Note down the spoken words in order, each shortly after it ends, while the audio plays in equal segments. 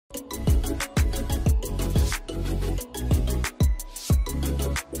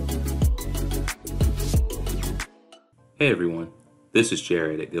Hey everyone, this is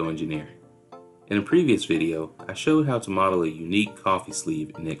Jared at GoEngineer. In a previous video, I showed how to model a unique coffee sleeve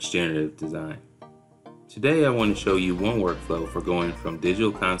in XGenerative Design. Today I want to show you one workflow for going from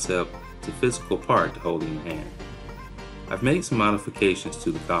digital concept to physical part to hold in your hand. I've made some modifications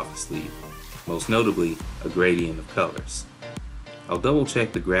to the coffee sleeve, most notably a gradient of colors. I'll double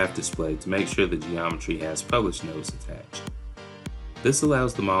check the graph display to make sure the geometry has published notes attached. This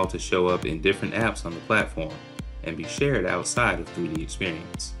allows the model to show up in different apps on the platform and be shared outside of 3D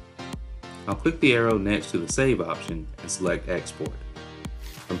Experience. I'll click the arrow next to the Save option and select Export.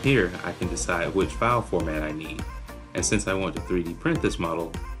 From here, I can decide which file format I need, and since I want to 3D print this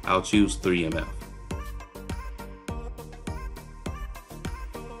model, I'll choose 3MF.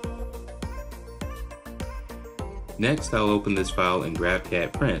 Next, I'll open this file in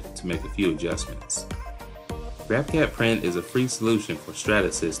GrabCAD Print to make a few adjustments. GrabCAD Print is a free solution for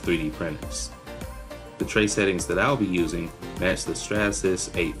Stratasys 3D printers. The tray settings that I'll be using match the Stratasys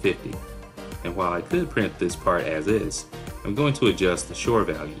 850, and while I could print this part as is, I'm going to adjust the shore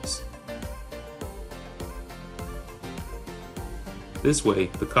values. This way,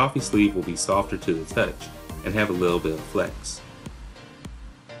 the coffee sleeve will be softer to the touch and have a little bit of flex.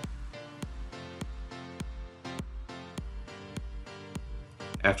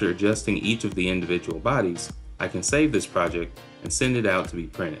 After adjusting each of the individual bodies, I can save this project and send it out to be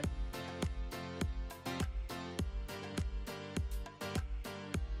printed.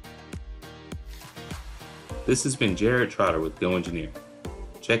 This has been Jared Trotter with GoEngineer.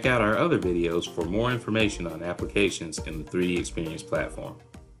 Check out our other videos for more information on applications in the 3D Experience platform.